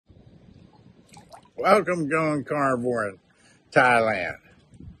Welcome, Going Carnivore in Thailand.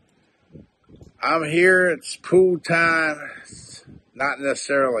 I'm here. It's pool time. It's not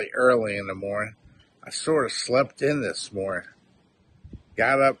necessarily early in the morning. I sort of slept in this morning.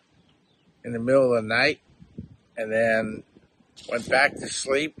 Got up in the middle of the night and then went back to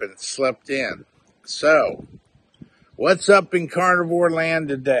sleep and slept in. So, what's up in carnivore land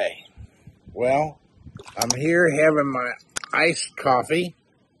today? Well, I'm here having my iced coffee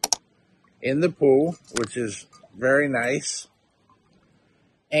in the pool, which is very nice.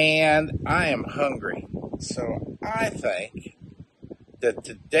 And I am hungry. So I think that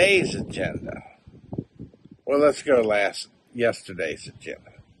today's agenda, well, let's go yesterday's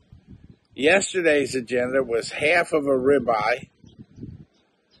agenda. Yesterday's agenda was half of a ribeye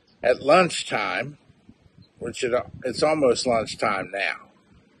at lunchtime, which it's almost lunchtime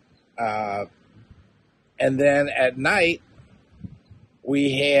now. And then at night,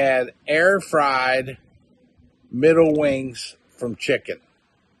 we had air-fried middle wings from chicken.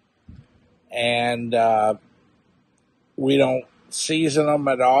 And we don't season them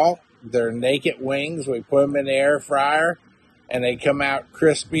at all. They're naked wings. We put them in the air fryer, and they come out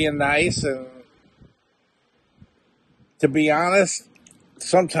crispy and nice. And to be honest,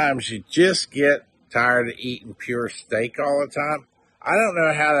 sometimes you just get tired of eating pure steak all the time. I don't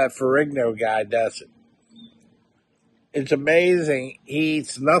know how that Ferrigno guy does it. It's amazing. He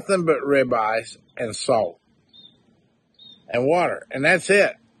eats nothing but ribeyes and salt and water, and that's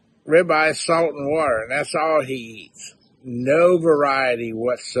it. Ribeye, salt, and water, and that's all he eats. No variety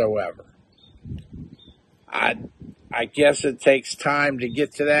whatsoever. I guess it takes time to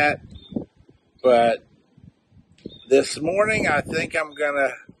get to that, but this morning I think I'm going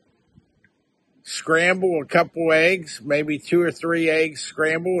to scramble a couple eggs, maybe 2 or 3 eggs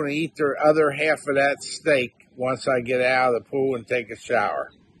scrambled, and eat the other half of that steak once I get out of the pool and take a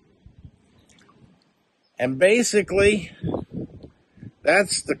shower. And basically,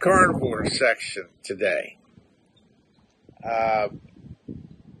 that's the carnivore section today.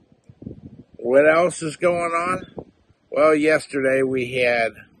 What else is going on? Well, yesterday we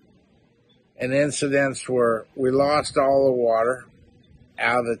had an incident where we lost all the water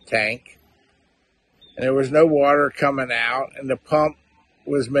out of the tank. And there was no water coming out, and the pump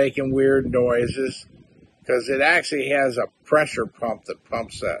was making weird noises because it actually has a pressure pump that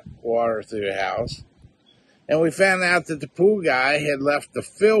pumps that water through the house. And we found out that the pool guy had left the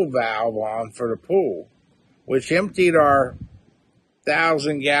fill valve on for the pool, which emptied our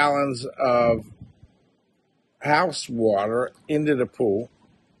 1,000 gallons of house water into the pool.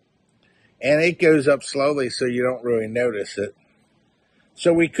 And it goes up slowly, so you don't really notice it.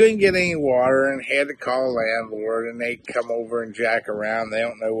 So we couldn't get any water and had to call a landlord, and they come over and jack around. They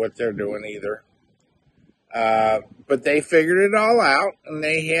don't know what they're doing either. But they figured it all out, and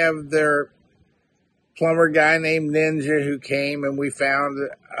they have their plumber guy named Ninja who came, and we found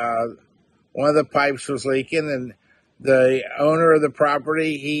one of the pipes was leaking, and the owner of the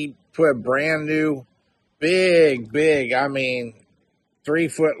property, he put a brand new big, I mean 2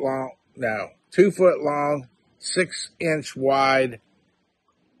 foot long, 6-inch wide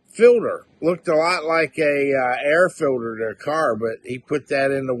filter. Looked a lot like a air filter to a car, but he put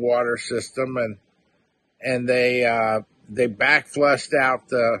that in the water system, and they back flushed out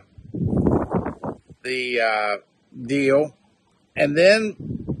the deal, and then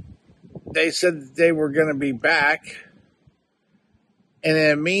they said that they were going to be back. And in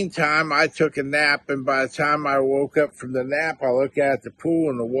the meantime, I took a nap, and by the time I woke up from the nap, I look at the pool,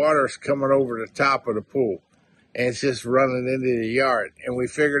 and the water's coming over the top of the pool, and it's just running into the yard. And we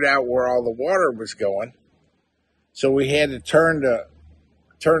figured out where all the water was going, so we had to turn the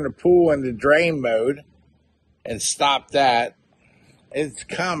pool into drain mode and stop that. It's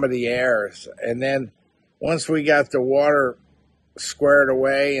comedy errors. And then once we got the water squared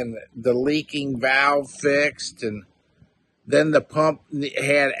away and the leaking valve fixed, and then the pump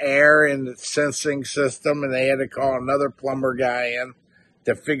had air in the sensing system, and they had to call another plumber guy in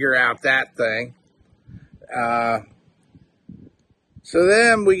to figure out that thing. So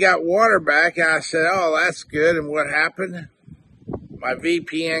then we got water back, and I said, oh, that's good. And what happened? My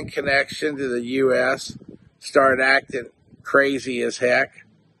VPN connection to the U.S. started acting crazy as heck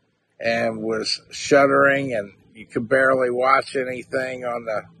and was shuddering, and you could barely watch anything on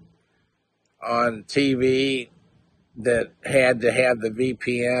TV that had to have the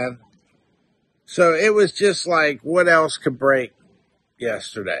VPN. So it was just like, what else could break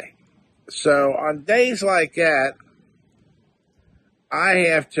yesterday? So on days like that, I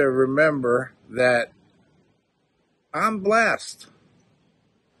have to remember that I'm blessed.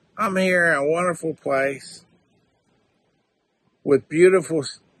 I'm here in a wonderful place with beautiful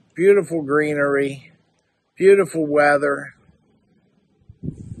greenery beautiful weather,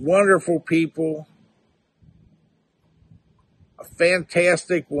 wonderful people, a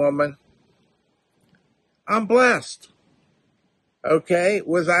fantastic woman. I'm blessed. Okay,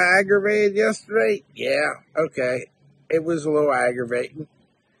 was I aggravated yesterday? Yeah, okay. It was a little aggravating.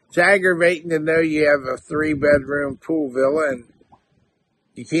 It's aggravating to know you have a 3-bedroom pool villa and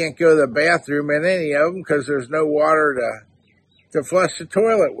you can't go to the bathroom in any of them because there's no water to flush the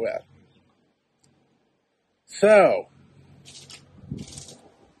toilet with. So,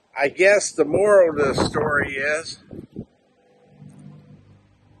 I guess the moral of the story is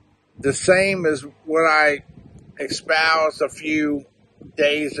the same as what I espoused a few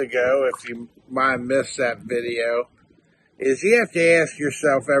days ago, if you might miss that video, is you have to ask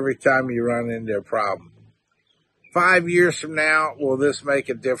yourself every time you run into a problem, 5 years from now, will this make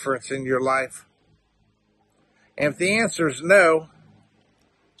a difference in your life? And if the answer is no,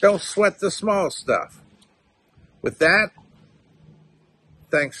 don't sweat the small stuff. With that,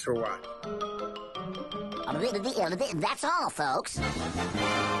 thanks for watching. That's all, folks.